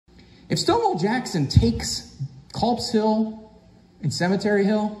If Stonewall Jackson takes Culp's Hill and Cemetery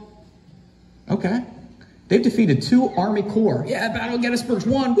Hill, okay. They've defeated 2 Army Corps. Yeah, Battle of Gettysburg's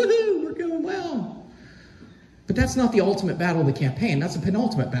won. Woohoo, we're going well. But that's not the ultimate battle of the campaign. That's the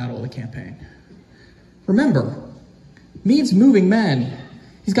penultimate battle of the campaign. Remember, Meade's moving men.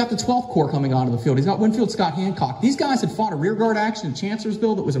 He's got the 12th Corps coming onto the field. He's got Winfield Scott Hancock. These guys had fought a rearguard action in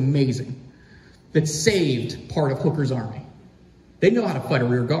Chancellorsville that was amazing, that saved part of Hooker's army. They know how to fight a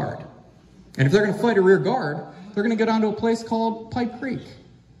rear guard. And if they're going to fight a rear guard, they're going to go down to a place called Pipe Creek.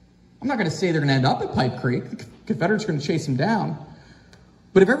 I'm not going to say they're going to end up at Pipe Creek. The Confederates are going to chase them down.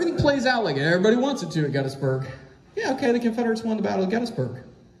 But if everything plays out like everybody wants it to at Gettysburg, yeah, okay, the Confederates won the Battle of Gettysburg.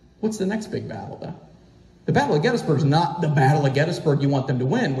 What's the next big battle, though? The Battle of Gettysburg is not the Battle of Gettysburg you want them to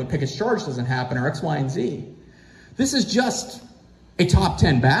win when Pickett's Charge doesn't happen or X, Y, and Z. This is just a top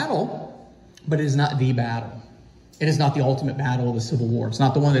 10 battle, but it is not the battle. It is not the ultimate battle of the Civil War. It's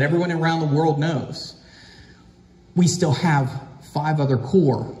not the one that everyone around the world knows. We still have 5 other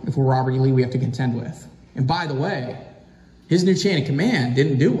corps, if we're Robert E. Lee, we have to contend with. And by the way, his new chain of command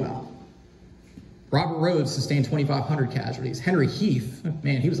didn't do well. Robert Rhodes sustained 2,500 casualties. Henry Heath,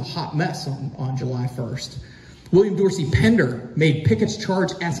 man, he was a hot mess on July 1st. William Dorsey Pender made Pickett's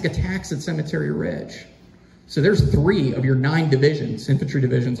Charge-esque attacks at Cemetery Ridge. So there's 3 of your 9 divisions, infantry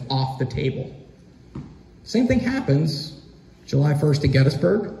divisions, off the table. Same thing happens July 1st at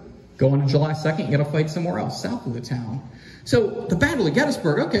Gettysburg. Go on to July 2nd, you gotta fight somewhere else, south of the town. So the Battle of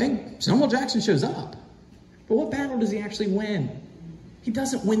Gettysburg, okay, Stonewall Jackson shows up. But what battle does he actually win? He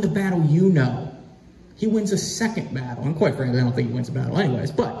doesn't win the battle you know. He wins a second battle. And quite frankly, I don't think he wins a battle anyways,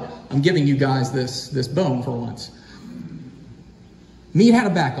 but I'm giving you guys this bone for once. Meade had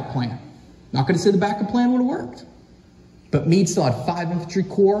a backup plan. Not gonna say the backup plan would have worked, but Meade still had 5 infantry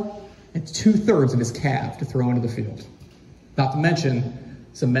corps and 2/3 of his cav to throw into the field. Not to mention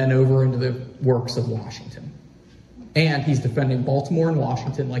some men over into the works of Washington. And he's defending Baltimore and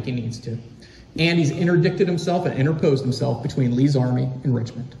Washington like he needs to. And he's interdicted himself and interposed himself between Lee's army and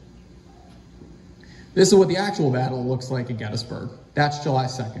Richmond. This is what the actual battle looks like at Gettysburg. That's July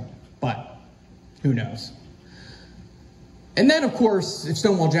 2nd, but who knows? And then, of course, if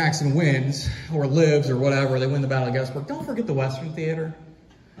Stonewall Jackson wins, or lives, or whatever, they win the Battle of Gettysburg, don't forget the Western Theater.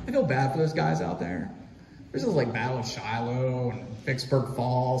 I feel bad for those guys out there. There's this like Battle of Shiloh and Vicksburg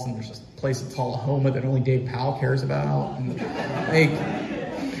Falls, and there's this place in Tullahoma that only Dave Powell cares about. And, like,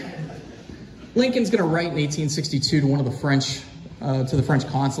 Lincoln's gonna write in 1862 to one of the French, to the French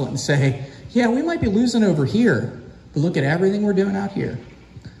consulate and say, yeah, we might be losing over here, but look at everything we're doing out here.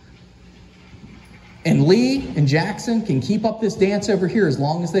 And Lee and Jackson can keep up this dance over here as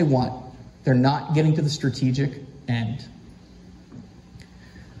long as they want. They're not getting to the strategic end.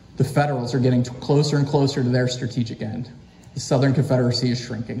 The Federals are getting closer and closer to their strategic end. The Southern Confederacy is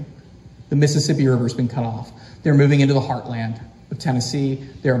shrinking. The Mississippi River has been cut off. They're moving into the heartland of Tennessee.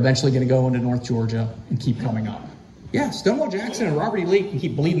 They're eventually going to go into North Georgia and keep coming up. Yeah, Stonewall Jackson and Robert E. Lee can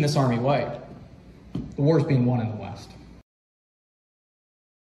keep bleeding this army white. The war's being won in the West.